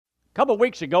A couple of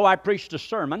weeks ago, I preached a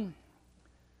sermon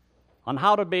on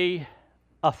how to be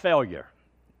a failure.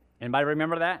 Anybody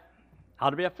remember that? How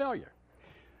to be a failure.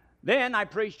 Then I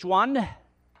preached one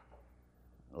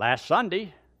last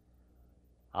Sunday,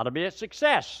 how to be a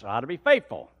success, how to be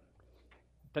faithful.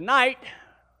 Tonight,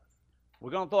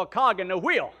 we're going to throw a cog in the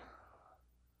wheel,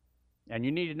 and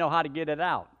you need to know how to get it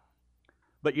out.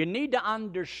 But you need to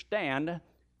understand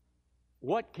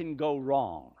what can go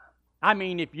wrong. I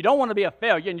mean, if you don't want to be a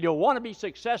failure and you don't want to be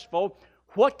successful,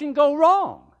 what can go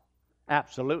wrong?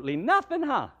 Absolutely nothing,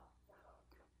 huh?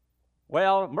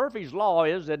 Well, Murphy's Law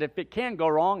is that if it can go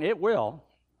wrong, it will.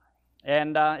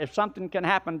 And if something can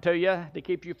happen to you to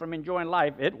keep you from enjoying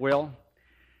life, it will.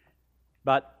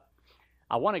 But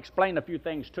I want to explain a few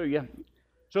things to you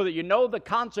so that you know the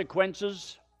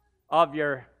consequences of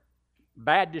your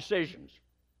bad decisions.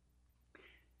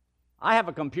 I have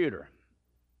a computer,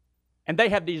 and they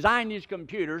have designed these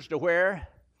computers to where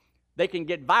they can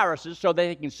get viruses so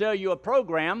they can sell you a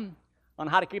program on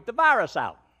how to keep the virus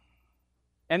out.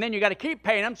 And then you got to keep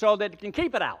paying them so that it can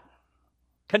keep it out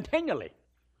continually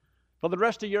for the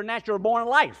rest of your natural born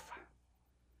life.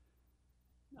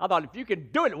 I thought, if you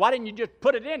could do it, why didn't you just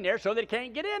put it in there so that it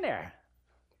can't get in there?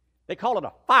 They call it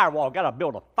a firewall. Got to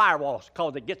build a firewall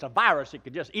because it gets a virus. It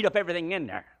could just eat up everything in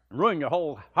there and ruin your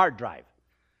whole hard drive.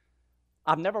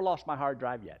 I've never lost my hard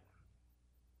drive yet.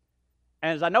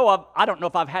 And as I know of, I don't know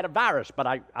if I've had a virus, but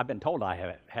I've been told I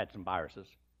have had some viruses.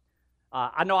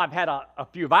 I know I've had a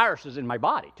few viruses in my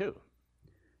body, too.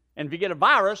 And if you get a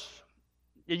virus,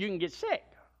 you can get sick.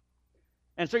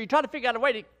 And so you try to figure out a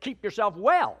way to keep yourself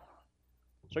well.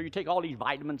 So you take all these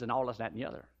vitamins and all this, that, and the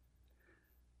other.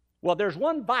 Well, there's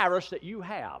one virus that you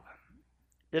have.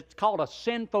 It's called a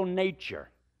sinful nature.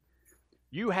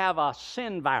 You have a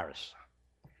sin virus,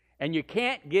 and you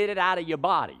can't get it out of your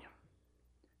body.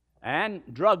 And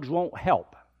drugs won't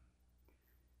help.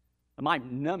 It might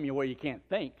numb you where you can't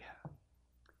think.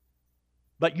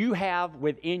 But you have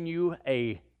within you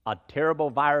a terrible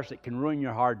virus that can ruin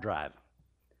your hard drive,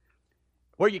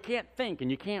 where you can't think and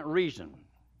you can't reason,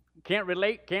 can't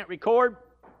relate, can't record,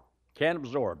 can't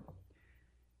absorb.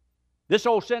 This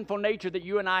old sinful nature that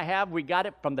you and I have, we got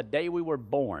it from the day we were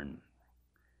born.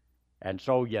 And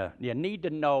so you need to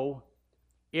know,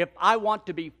 if I want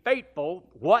to be faithful,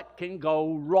 what can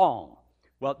go wrong?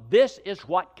 Well, this is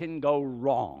what can go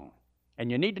wrong. And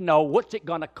you need to know, what's it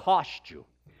going to cost you?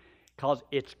 Because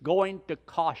it's going to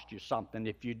cost you something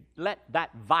if you let that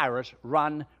virus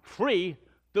run free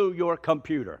through your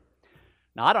computer.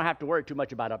 Now, I don't have to worry too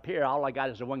much about up here. All I got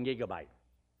is a 1 gigabyte.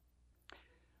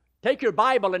 Take your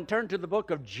Bible and turn to the book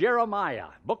of Jeremiah,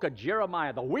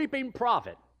 the weeping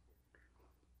prophet.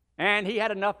 And he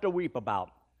had enough to weep about.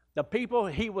 The people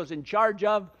he was in charge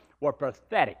of were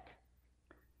pathetic.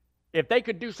 If they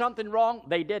could do something wrong,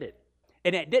 they did it.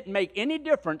 And it didn't make any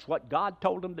difference what God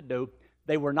told them to do.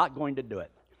 They were not going to do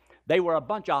it. They were a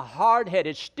bunch of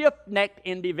hard-headed, stiff-necked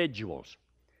individuals.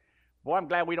 Boy, I'm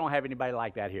glad we don't have anybody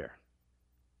like that here.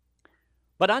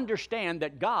 But understand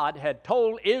that God had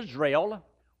told Israel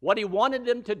what he wanted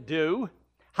them to do,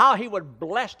 how he would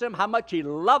bless them, how much he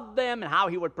loved them, and how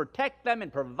he would protect them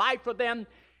and provide for them.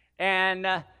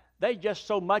 And they just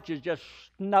so much as just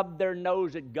snub their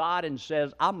nose at God and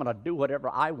says, I'm going to do whatever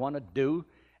I want to do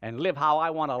and live how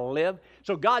I want to live.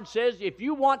 So God says, if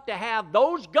you want to have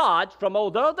those gods from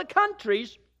all the other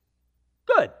countries,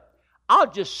 good. I'll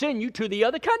just send you to the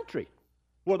other country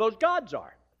where those gods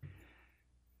are.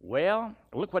 Well,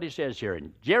 look what he says here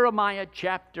in Jeremiah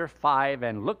chapter 5,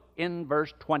 and look in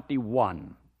verse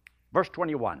 21. Verse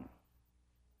 21.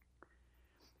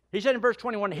 He said in verse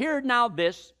 21, hear now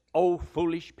this, O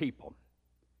foolish people,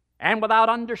 and without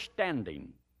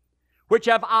understanding, which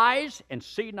have eyes and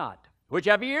see not, which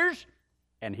have ears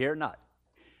and hear not.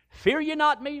 Fear ye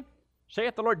not me,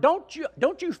 saith the Lord. Don't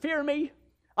you fear me?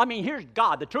 I mean, here's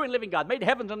God, the true and living God, made the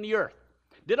heavens and the earth,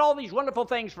 did all these wonderful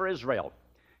things for Israel.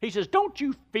 He says, don't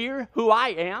you fear who I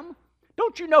am?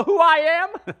 Don't you know who I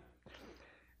am?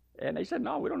 And they said,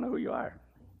 no, we don't know who you are.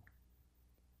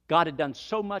 God had done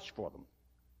so much for them.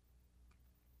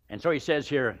 And so he says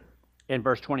here in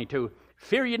verse 22,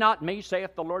 fear ye not me,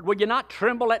 saith the Lord. Will ye not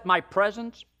tremble at my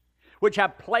presence, which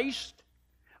have placed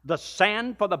the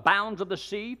sand for the bounds of the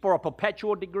sea for a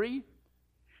perpetual degree?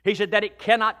 He said that it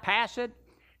cannot pass it,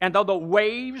 and though the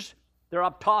waves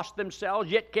thereof toss themselves,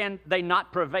 yet can they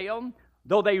not prevail.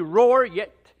 Though they roar,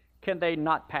 yet can they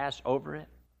not pass over it.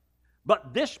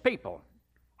 But this people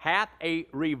hath a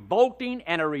revolting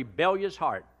and a rebellious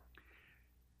heart.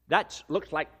 That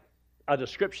looks like a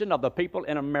description of the people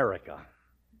in America.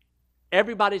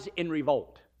 Everybody's in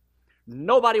revolt.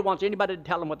 Nobody wants anybody to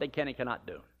tell them what they can and cannot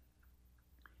do.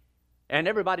 And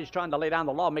everybody's trying to lay down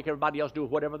the law, make everybody else do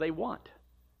whatever they want.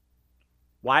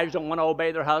 Wives don't want to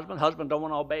obey their husband. Husbands don't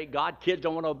want to obey God. Kids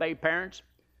don't want to obey parents.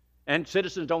 And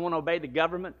citizens don't want to obey the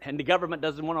government. And the government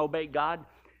doesn't want to obey God.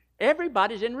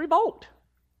 Everybody's in revolt.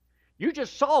 You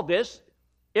just saw this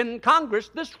in Congress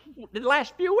the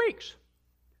last few weeks.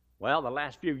 Well, the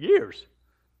last few years.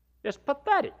 It's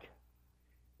pathetic.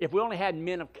 If we only had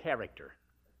men of character.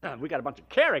 We got a bunch of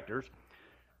characters,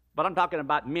 but I'm talking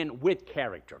about men with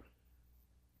character.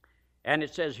 And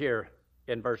it says here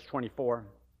in verse 24,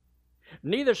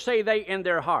 neither say they in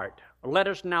their heart, let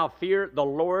us now fear the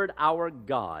Lord our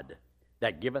God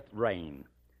that giveth rain,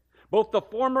 both the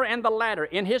former and the latter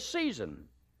in his season.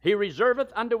 He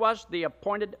reserveth unto us the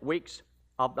appointed weeks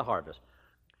of the harvest.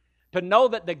 To know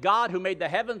that the God who made the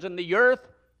heavens and the earth,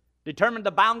 determined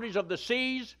the boundaries of the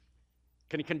seas,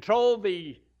 can control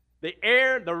the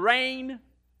air, the rain.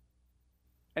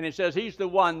 And it says he's the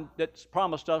one that's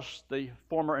promised us the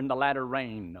former and the latter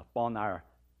rain upon our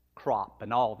crop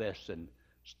and all this and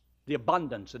the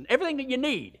abundance and everything that you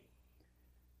need.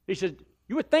 He said,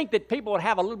 you would think that people would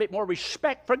have a little bit more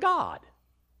respect for God.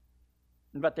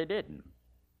 But they didn't.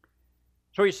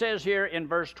 So he says here in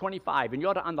verse 25, and you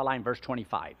ought to underline verse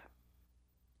 25.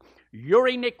 Your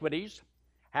iniquities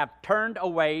have turned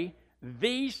away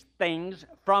these things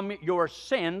from your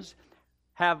sins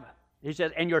he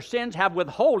says, and your sins have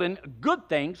withholden good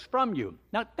things from you.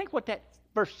 Now think what that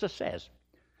verse says.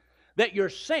 That your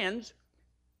sins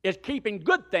is keeping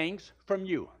good things from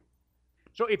you.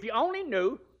 So if you only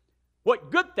knew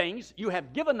what good things you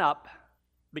have given up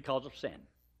because of sin.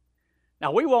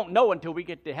 Now we won't know until we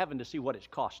get to heaven to see what it's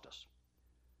cost us.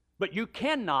 But you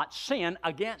cannot sin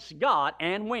against God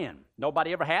and win.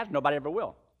 Nobody ever has, nobody ever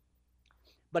will.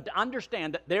 But to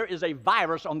understand that there is a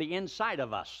virus on the inside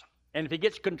of us. And if he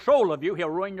gets control of you, he'll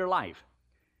ruin your life.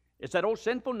 It's that old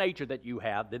sinful nature that you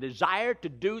have, the desire to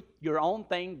do your own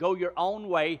thing, go your own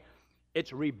way.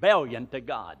 It's rebellion to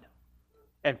God.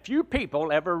 And few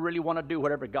people ever really want to do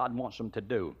whatever God wants them to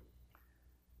do.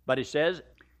 But he says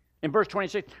in verse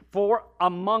 26, for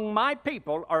among my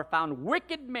people are found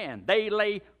wicked men. They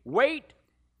lay wait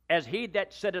as he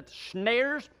that setteth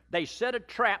snares. They set a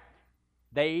trap.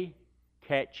 They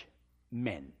catch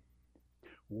men.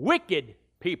 Wicked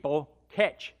people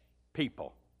catch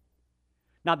people.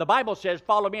 Now the Bible says,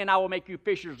 follow me and I will make you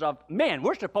fishers of men.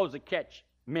 We're supposed to catch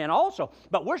men also,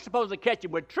 but we're supposed to catch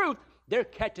them with truth. They're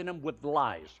catching them with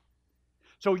lies.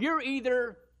 So you're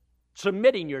either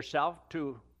submitting yourself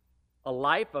to a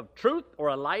life of truth or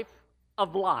a life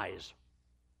of lies,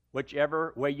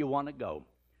 whichever way you want to go.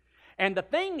 And the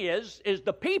thing is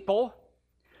the people,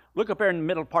 look up here in the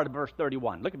middle part of verse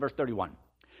 31. Look at verse 31.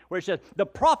 Where it says, the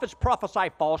prophets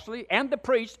prophesy falsely, and the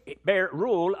priests bear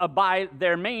rule by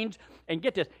their means. And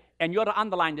get this, and you ought to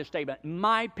underline this statement,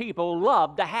 my people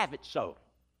love to have it so.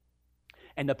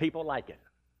 And the people like it.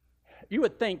 You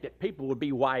would think that people would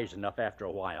be wise enough after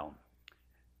a while.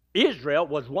 Israel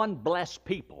was one blessed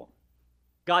people.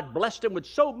 God blessed them with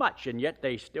so much, and yet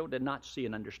they still did not see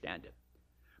and understand it.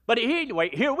 But anyway,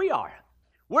 here we are.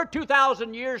 We're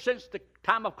 2,000 years since the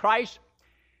time of Christ.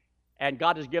 And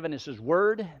God has given us His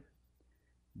Word,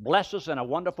 blessed us in a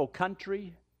wonderful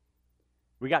country.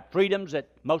 We got freedoms that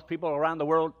most people around the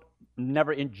world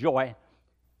never enjoy,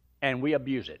 and we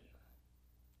abuse it.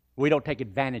 We don't take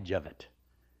advantage of it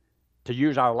to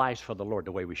use our lives for the Lord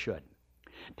the way we should.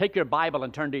 Take your Bible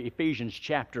and turn to Ephesians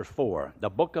chapter 4, the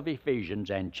book of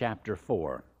Ephesians and chapter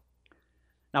 4.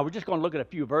 Now, we're just going to look at a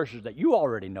few verses that you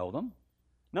already know them.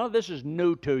 None of this is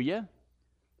new to you.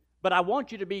 But I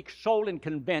want you to be sold and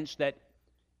convinced that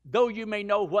though you may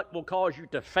know what will cause you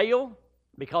to fail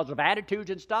because of attitudes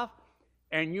and stuff,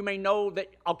 and you may know that,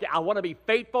 okay, I want to be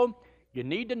faithful, you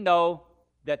need to know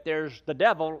that there's the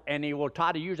devil, and he will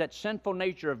try to use that sinful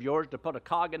nature of yours to put a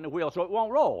cog in the wheel so it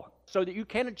won't roll, so that you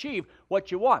can achieve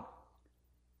what you want.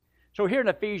 So here in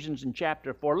Ephesians in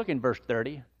chapter 4, look in verse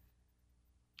 30.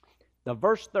 The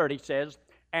verse 30 says,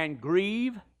 and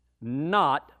grieve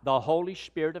not the Holy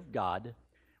Spirit of God,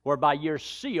 whereby you're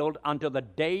sealed until the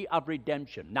day of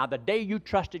redemption. Now, the day you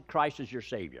trusted Christ as your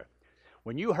Savior,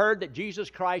 when you heard that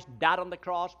Jesus Christ died on the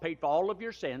cross, paid for all of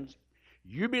your sins,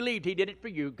 you believed He did it for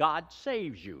you, God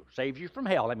saves you from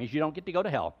hell. That means you don't get to go to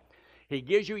hell. He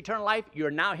gives you eternal life. You're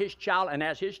now His child, and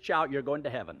as His child, you're going to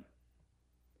heaven.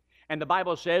 And the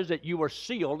Bible says that you were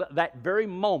sealed that very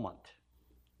moment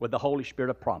with the Holy Spirit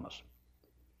of promise.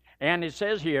 And it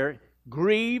says here,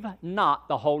 grieve not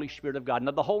the Holy Spirit of God.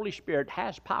 Now, the Holy Spirit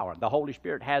has power. The Holy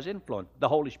Spirit has influence. The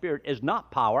Holy Spirit is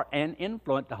not power and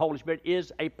influence. The Holy Spirit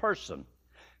is a person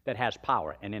that has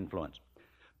power and influence.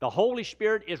 The Holy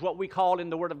Spirit is what we call in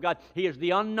the Word of God, He is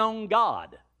the unknown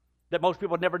God. that most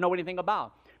people never know anything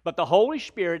about. But the Holy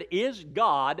Spirit is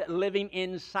God living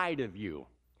inside of you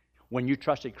when you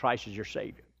trusted Christ as your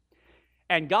Savior.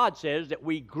 And God says that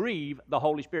we grieve the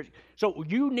Holy Spirit. So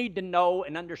you need to know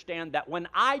and understand that when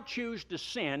I choose to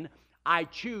sin, I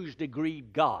choose to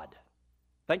grieve God.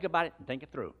 Think about it and think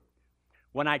it through.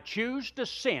 When I choose to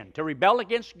sin, to rebel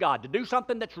against God, to do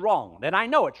something that's wrong, that I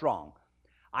know it's wrong,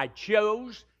 I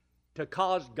chose to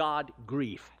cause God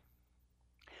grief.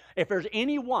 If there's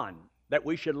anyone that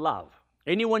we should love,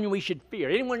 anyone we should fear,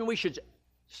 anyone we should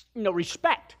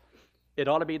respect, it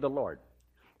ought to be the Lord.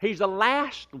 He's the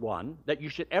last one that you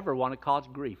should ever want to cause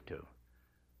grief to.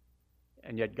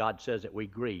 And yet God says that we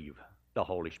grieve the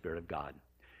Holy Spirit of God,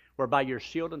 whereby you're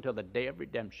sealed until the day of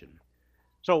redemption.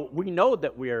 So we know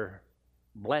that we're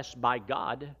blessed by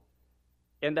God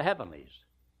in the heavenlies.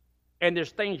 And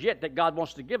there's things yet that God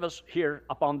wants to give us here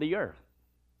upon the earth.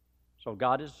 So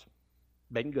God has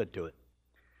been good to it.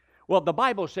 Well, the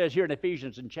Bible says here in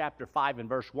Ephesians in chapter 5 and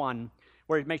verse 1,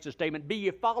 where it makes the statement, be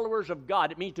ye followers of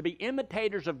God. It means to be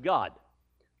imitators of God.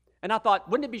 And I thought,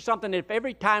 wouldn't it be something if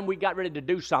every time we got ready to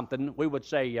do something, we would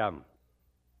say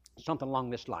something along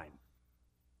this line.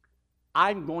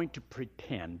 I'm going to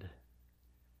pretend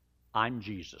I'm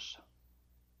Jesus.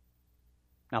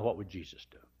 Now, what would Jesus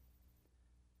do?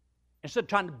 Instead of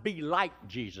trying to be like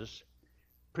Jesus,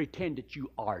 pretend that you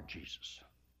are Jesus.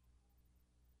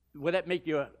 Would that make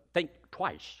you think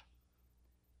twice?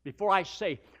 Before I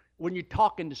say, when you're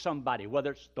talking to somebody,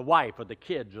 whether it's the wife or the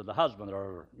kids or the husband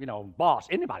or, boss,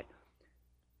 anybody,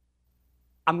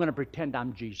 I'm going to pretend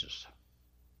I'm Jesus.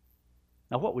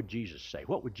 Now, what would Jesus say?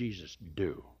 What would Jesus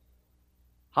do?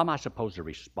 How am I supposed to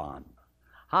respond?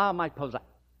 How am I supposed to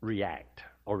react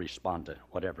or respond to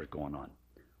whatever is going on?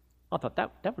 I thought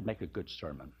that would make a good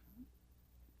sermon.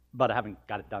 But I haven't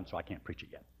got it done, so I can't preach it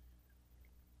yet.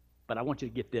 But I want you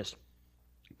to get this.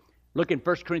 Look in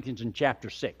 1 Corinthians in chapter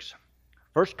 6.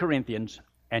 1 Corinthians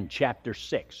and chapter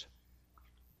 6.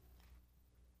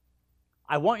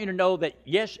 I want you to know that,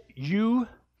 yes, you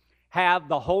have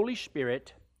the Holy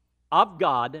Spirit of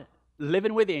God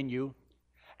living within you,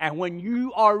 and when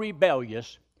you are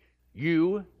rebellious,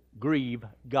 you grieve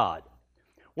God.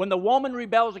 When the woman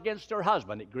rebels against her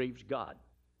husband, it grieves God.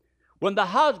 When the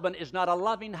husband is not a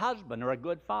loving husband or a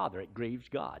good father, it grieves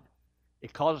God.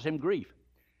 It causes him grief.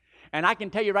 And I can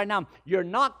tell you right now, you're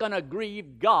not going to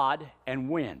grieve God and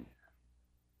win.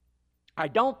 I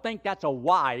don't think that's a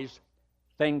wise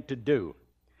thing to do.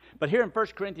 But here in 1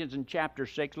 Corinthians in chapter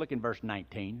 6, look in verse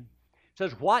 19. It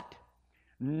says, what?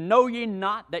 Know ye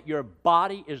not that your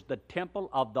body is the temple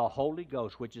of the Holy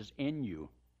Ghost, which is in you,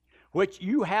 which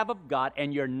you have of God,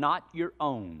 and you're not your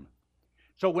own.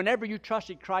 So whenever you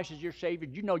trusted Christ as your Savior,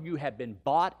 you know you have been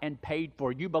bought and paid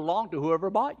for. You belong to whoever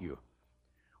bought you.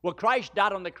 Well, Christ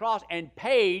died on the cross and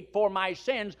paid for my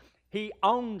sins. He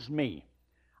owns me.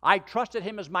 I trusted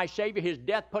Him as my Savior. His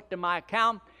death put to my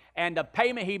account, and the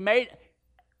payment He made,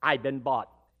 I've been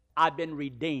bought. I've been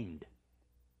redeemed,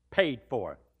 paid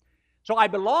for. So I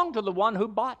belong to the one who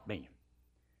bought me.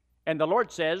 And the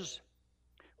Lord says,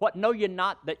 what, know ye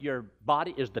not that your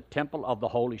body is the temple of the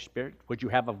Holy Spirit, which you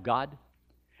have of God?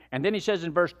 And then He says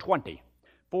in verse 20,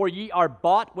 for ye are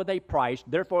bought with a price,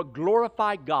 therefore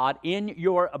glorify God in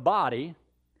your body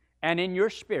and in your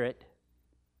spirit,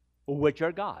 which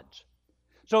are God's.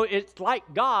 So it's like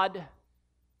God,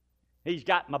 He's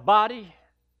got my body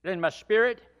and my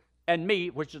spirit and me,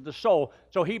 which is the soul.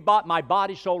 So He bought my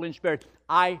body, soul, and spirit.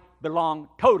 I belong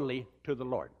totally to the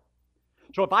Lord.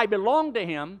 So if I belong to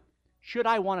Him, should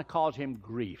I want to cause Him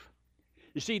grief?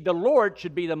 You see, the Lord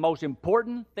should be the most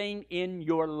important thing in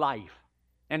your life.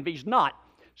 And if He's not,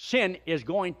 sin is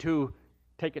going to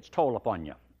take its toll upon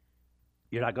you.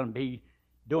 You're not going to be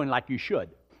doing like you should.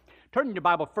 Turn in your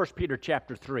Bible, 1 Peter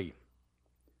chapter 3.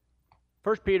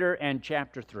 1 Peter and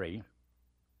chapter 3.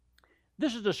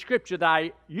 This is a scripture that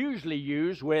I usually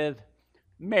use with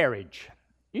marriage.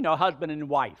 Husband and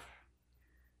wife.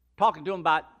 Talking to them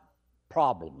about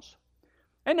problems.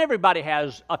 And everybody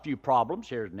has a few problems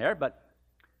here and there, but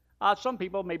some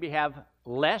people maybe have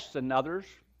less than others.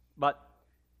 But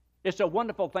it's a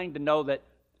wonderful thing to know that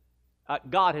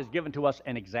God has given to us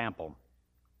an example.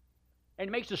 And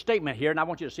He makes a statement here, and I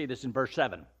want you to see this in verse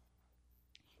 7.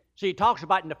 See, he talks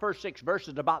about in the first 6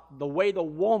 verses about the way the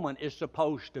woman is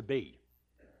supposed to be.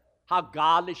 How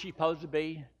godly she's supposed to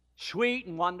be, sweet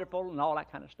and wonderful and all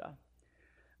that kind of stuff.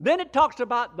 Then it talks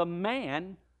about the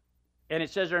man, and it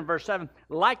says there in verse 7,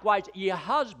 likewise, ye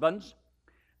husbands,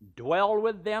 dwell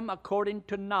with them according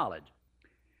to knowledge,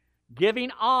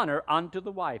 giving honor unto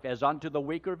the wife as unto the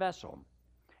weaker vessel,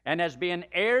 and as being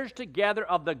heirs together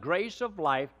of the grace of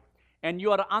life, And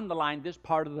you ought to underline this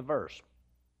part of the verse.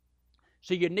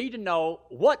 So you need to know,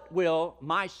 what will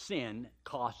my sin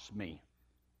cost me?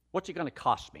 What's it going to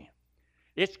cost me?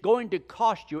 It's going to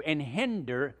cost you and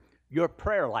hinder your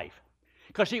prayer life.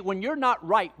 Because see, when you're not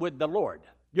right with the Lord,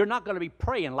 you're not going to be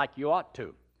praying like you ought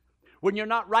to. When you're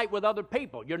not right with other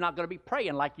people, you're not going to be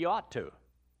praying like you ought to.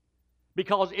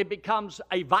 Because it becomes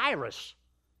a virus,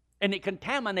 and it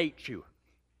contaminates you.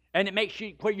 And it makes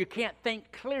you where you can't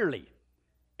think clearly.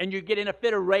 And you get in a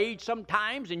fit of rage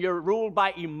sometimes, and you're ruled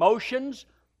by emotions,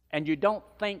 and you don't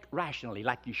think rationally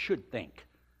like you should think.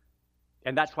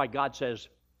 And that's why God says,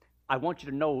 I want you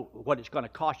to know what it's going to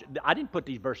cost you. I didn't put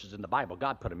these verses in the Bible.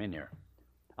 God put them in there.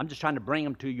 I'm just trying to bring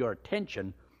them to your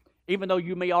attention, even though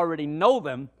you may already know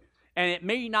them. And it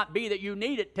may not be that you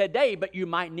need it today, but you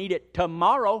might need it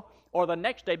tomorrow or the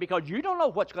next day, because you don't know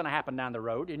what's going to happen down the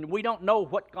road, and we don't know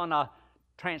what's going to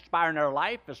transpire in our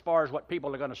life as far as what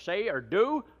people are going to say or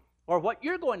do, or what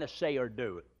you're going to say or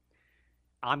do.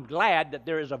 I'm glad that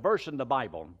there is a verse in the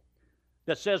Bible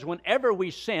that says whenever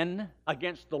we sin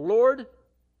against the Lord,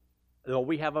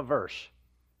 we have a verse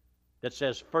that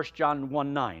says 1 John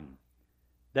 1:9,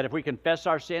 that if we confess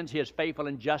our sins, He is faithful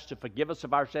and just to forgive us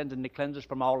of our sins and to cleanse us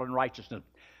from all unrighteousness.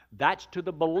 That's to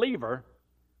the believer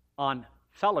on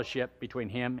fellowship between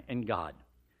him and God.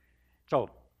 So,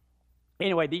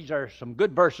 anyway, these are some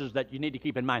good verses that you need to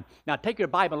keep in mind. Now, take your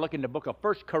Bible and look in the book of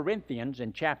 1 Corinthians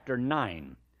in chapter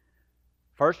 9.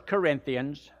 1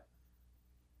 Corinthians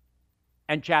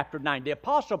and chapter 9. The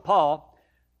Apostle Paul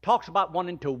talks about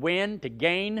wanting to win, to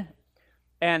gain,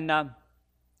 and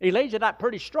he lays it out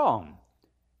pretty strong.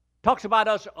 Talks about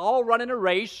us all running a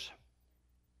race.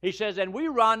 He says, and we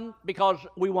run because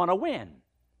we want to win.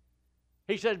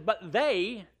 He says, but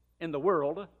they in the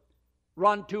world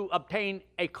run to obtain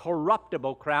a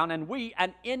corruptible crown, and we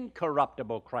an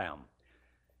incorruptible crown.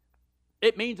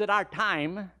 It means that our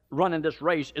time running this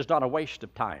race is not a waste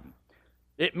of time.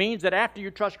 It means that after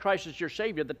you trust Christ as your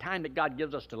Savior, the time that God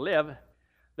gives us to live,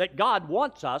 that God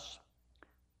wants us,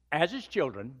 as His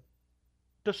children,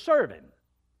 to serve Him,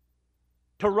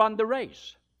 to run the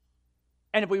race.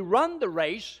 And if we run the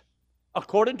race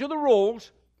according to the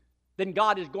rules, then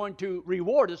God is going to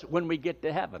reward us when we get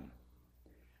to heaven.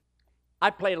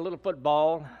 I played a little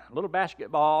football, a little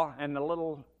basketball, and a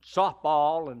little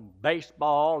softball and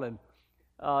baseball and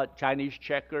Chinese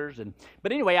checkers.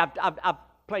 But anyway, I've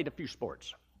played a few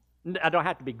sports. I don't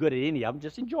have to be good at any of them,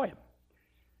 just enjoy them.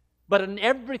 But in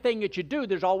everything that you do,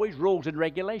 there's always rules and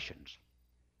regulations.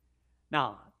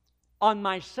 Now, on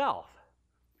myself,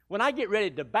 when I get ready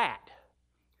to bat,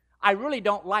 I really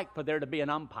don't like for there to be an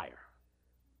umpire.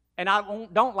 And I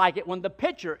don't like it when the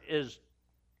pitcher is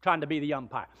trying to be the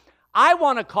umpire. I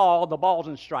want to call the balls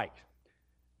and strikes,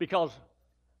 because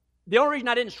the only reason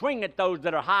I didn't swing at those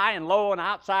that are high and low and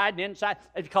outside and inside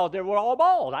is because they were all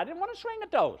balls. I didn't want to swing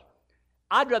at those.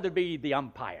 I'd rather be the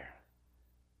umpire.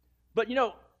 But, you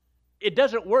know, it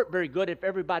doesn't work very good if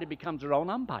everybody becomes their own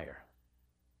umpire.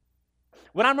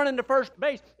 When I'm running to first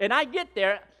base and I get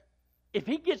there, if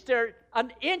he gets there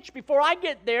an inch before I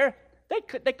get there,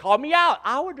 they call me out.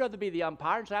 I would rather be the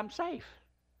umpire and say I'm safe.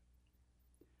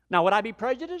 Now, would I be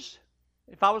prejudiced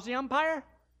if I was the umpire?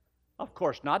 Of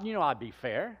course not. You know I'd be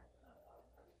fair.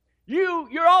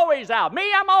 You're always out. Me,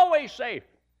 I'm always safe.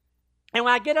 And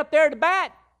when I get up there to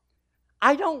bat,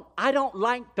 I don't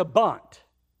like to bunt.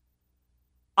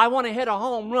 I want to hit a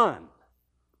home run.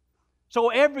 So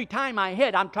every time I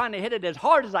hit, I'm trying to hit it as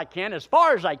hard as I can, as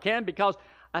far as I can, because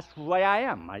that's the way I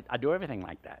am. I do everything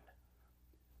like that.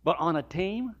 But on a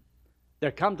team,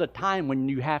 there comes a time when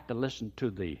you have to listen to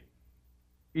the,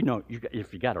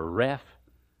 if you got a ref,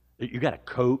 you got a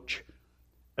coach,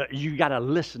 you got to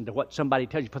listen to what somebody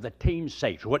tells you for the team's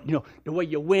sake, the way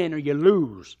you win or you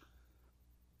lose.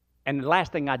 And the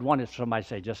last thing I'd want is somebody to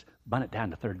say, just bunt it down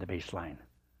to third of the baseline.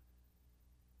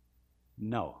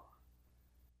 No.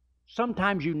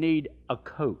 Sometimes you need a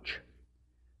coach,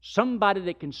 somebody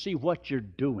that can see what you're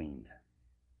doing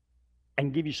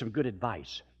and give you some good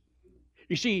advice.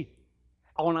 You see,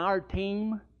 on our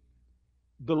team,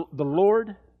 the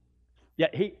Lord,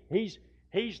 He's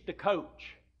the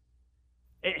coach.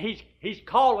 He's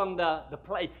calling the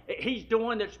play. He's the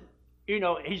one that's,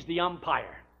 He's the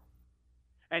umpire.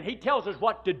 And He tells us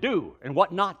what to do and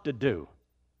what not to do.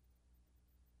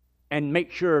 And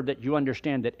make sure that you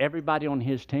understand that everybody on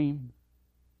His team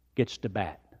gets to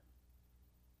bat.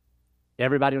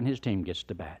 Everybody on His team gets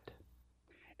to bat.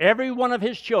 Every one of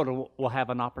His children will have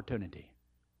an opportunity.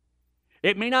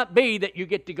 It may not be that you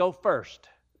get to go first.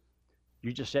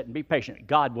 You just sit and be patient.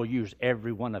 God will use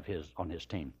every one of His on His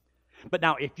team. But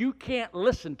now, if you can't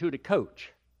listen to the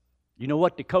coach, You know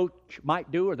what the coach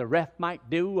might do or the ref might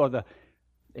do, or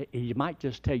he might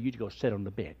just tell you to go sit on the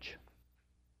bench.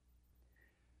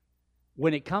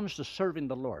 When it comes to serving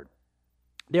the Lord,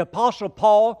 the Apostle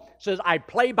Paul says, I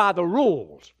play by the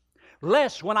rules,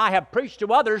 lest when I have preached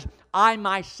to others, I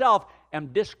myself am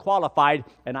disqualified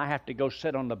and I have to go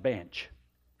sit on the bench.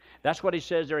 That's what he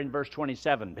says there in verse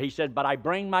 27. He said, but I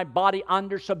bring my body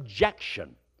under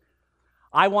subjection.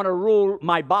 I want to rule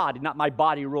my body, not my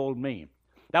body rule me.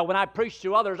 That when I preach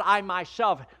to others, I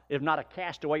myself am not a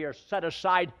castaway or set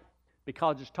aside,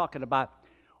 because it's talking about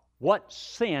what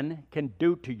sin can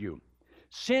do to you.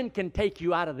 Sin can take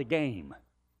you out of the game.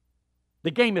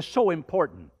 The game is so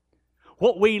important.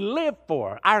 What we live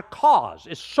for, our cause,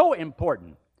 is so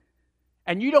important.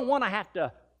 And you don't want to have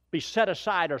to be set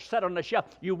aside or set on the shelf.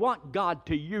 You want God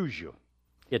to use you.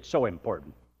 It's so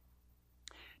important.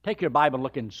 Take your Bible and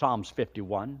look in Psalms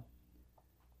 51,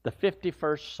 the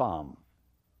 51st Psalm.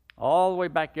 All the way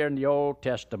back there in the Old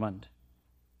Testament,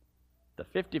 the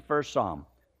 51st Psalm.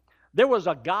 There was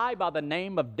a guy by the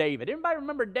name of David. Anybody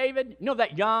remember David? You know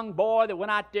that young boy that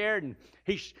went out there and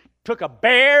he took a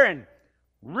bear and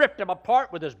ripped him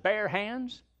apart with his bare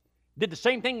hands? Did the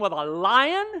same thing with a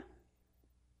lion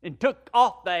and took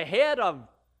off the head of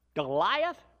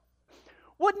Goliath?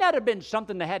 Wouldn't that have been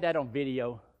something to have that on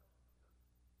video?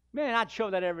 Man, I'd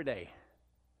show that every day.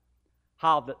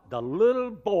 How the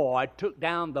little boy took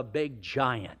down the big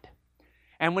giant.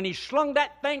 And when he slung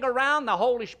that thing around, the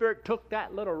Holy Spirit took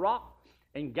that little rock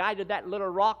and guided that little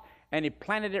rock, and he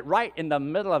planted it right in the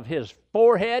middle of his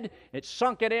forehead. It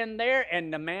sunk it in there,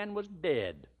 and the man was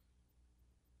dead.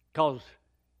 Because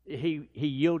he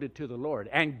yielded to the Lord.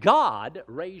 And God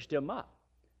raised him up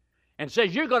and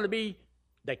says, you're going to be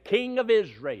the king of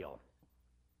Israel.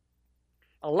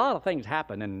 A lot of things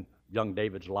happened in young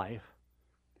David's life.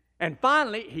 And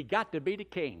finally, he got to be the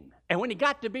king. And when he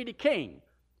got to be the king,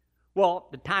 well,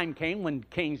 the time came when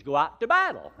kings go out to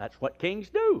battle. That's what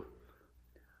kings do.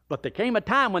 But there came a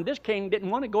time when this king didn't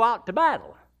want to go out to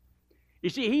battle. You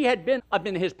see, he had been up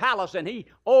in his palace and he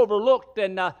overlooked,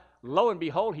 and lo and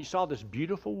behold, he saw this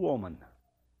beautiful woman.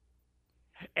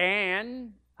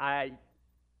 And I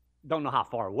don't know how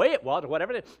far away it was or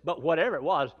whatever it is, but whatever it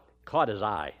was, caught his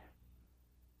eye.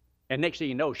 And next thing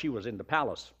you know, she was in the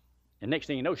palace. And next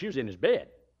thing you know, she was in his bed.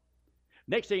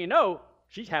 Next thing you know,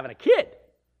 she's having a kid.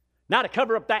 Now, to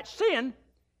cover up that sin,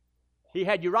 he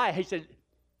had Uriah. He said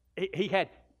he had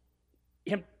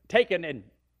him taken and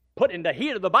put in the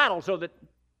heat of the battle so that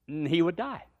he would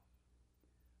die.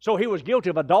 So he was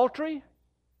guilty of adultery,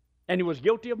 and he was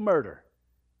guilty of murder.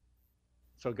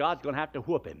 So God's going to have to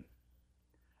whoop him.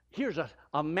 Here's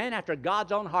a man after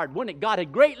God's own heart, one that God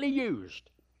had greatly used.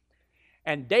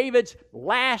 And David's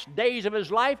last days of his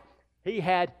life, he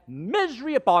had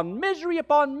misery upon misery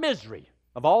upon misery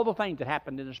of all the things that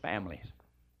happened in his family.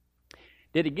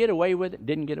 Did he get away with it?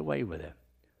 Didn't get away with it.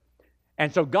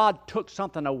 And so God took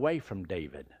something away from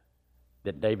David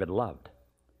that David loved.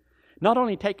 Not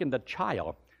only taking the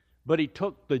child, but he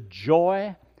took the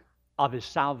joy of his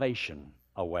salvation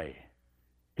away.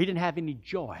 He didn't have any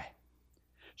joy.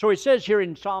 So he says here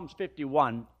in Psalms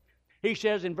 51, he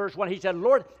says in verse 1, he said,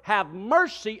 Lord, have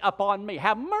mercy upon me.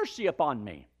 Have mercy upon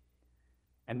me.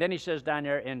 And then he says down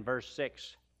there in verse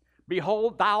 6,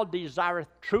 behold, thou desireth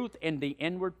truth in the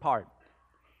inward part.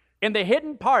 In the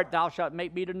hidden part thou shalt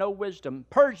make me to know wisdom.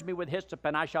 Purge me with hyssop,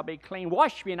 and I shall be clean.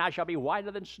 Wash me, and I shall be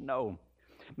whiter than snow.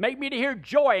 Make me to hear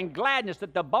joy and gladness,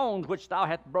 that the bones which thou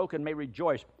hast broken may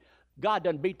rejoice. God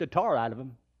done beat the tar out of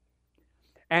him.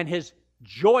 And his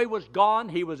joy was gone.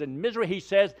 He was in misery. He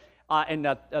says in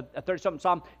the 30-something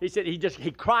Psalm, he said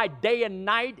he cried day and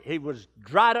night. He was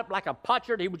dried up like a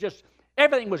potsherd. He was just,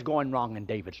 everything was going wrong in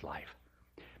David's life.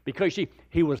 Because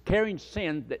he was carrying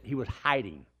sin that he was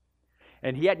hiding.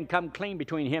 And he hadn't come clean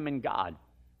between him and God.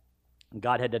 And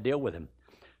God had to deal with him.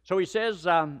 So he says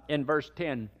in verse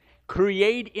 10,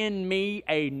 create in me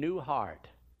a new heart,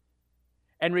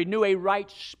 and renew a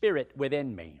right spirit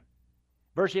within me.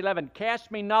 Verse 11, cast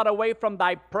me not away from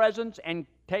thy presence, and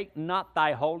take not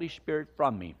thy Holy Spirit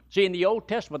from me. See, in the Old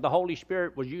Testament, the Holy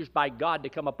Spirit was used by God to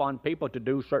come upon people to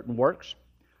do certain works,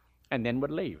 and then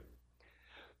would leave.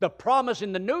 The promise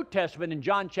in the New Testament in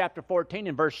John chapter 14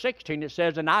 and verse 16, it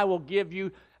says, and I will give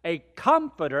you a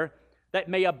comforter that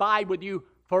may abide with you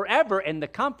forever. And the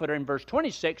comforter in verse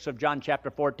 26 of John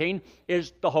chapter 14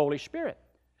 is the Holy Spirit.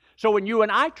 So when you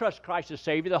and I trust Christ as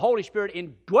Savior, the Holy Spirit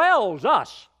indwells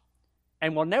us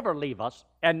and will never leave us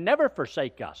and never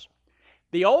forsake us.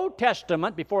 The Old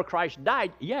Testament, before Christ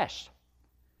died, yes.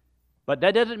 But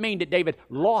that doesn't mean that David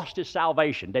lost his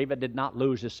salvation. David did not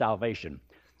lose his salvation.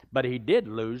 But he did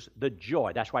lose the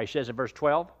joy. That's why he says in verse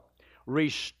 12,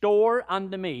 restore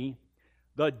unto me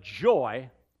the joy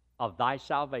of thy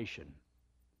salvation,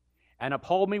 and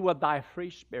uphold me with thy free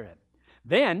spirit.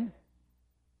 Then,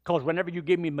 because whenever you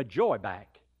give me my joy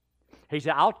back, he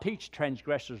said, I'll teach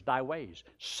transgressors thy ways.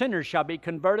 Sinners shall be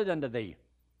converted unto thee.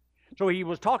 So he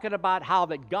was talking about how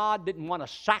that God didn't want a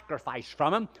sacrifice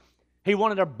from him. He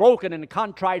wanted a broken and a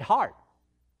contrite heart.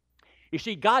 You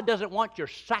see, God doesn't want your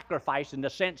sacrifice in the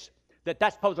sense that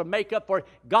that's supposed to make up for it.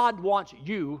 God wants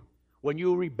you, when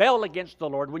you rebel against the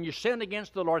Lord, when you sin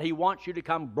against the Lord, He wants you to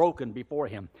come broken before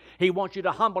Him. He wants you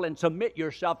to humble and submit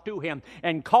yourself to Him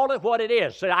and call it what it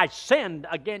is. Say, I sinned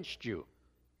against you.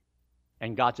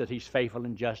 And God says He's faithful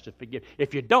and just to forgive.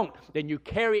 If you don't, then you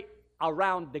carry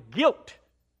around the guilt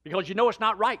because you know it's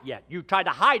not right yet. You try to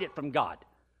hide it from God.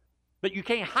 But you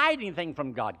can't hide anything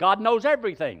from God. God knows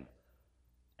everything.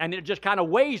 And it just kind of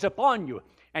weighs upon you.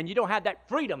 And you don't have that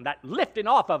freedom, that lifting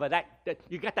off of it. That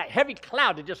you got that heavy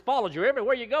cloud that just follows you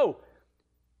everywhere you go.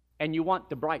 And you want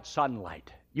the bright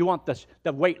sunlight. You want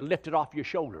the weight lifted off your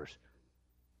shoulders.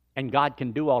 And God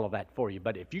can do all of that for you.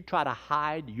 But if you try to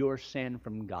hide your sin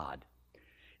from God,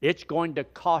 it's going to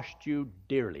cost you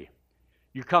dearly.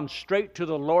 You come straight to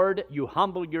the Lord, you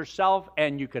humble yourself,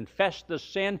 and you confess the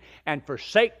sin and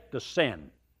forsake the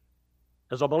sin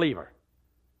as a believer.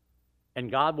 And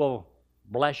God will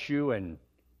bless you and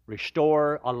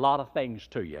restore a lot of things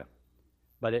to you.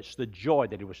 But it's the joy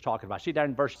that he was talking about. See that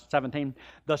in verse 17?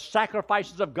 The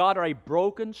sacrifices of God are a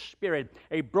broken spirit,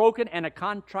 a broken and a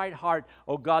contrite heart.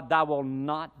 Oh God, thou wilt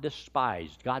not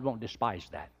despise. God won't despise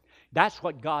that. That's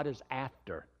what God is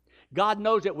after. God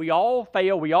knows that we all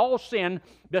fail, we all sin.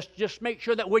 Just make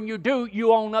sure that when you do,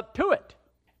 you own up to it.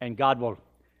 And God will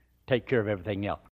take care of everything else.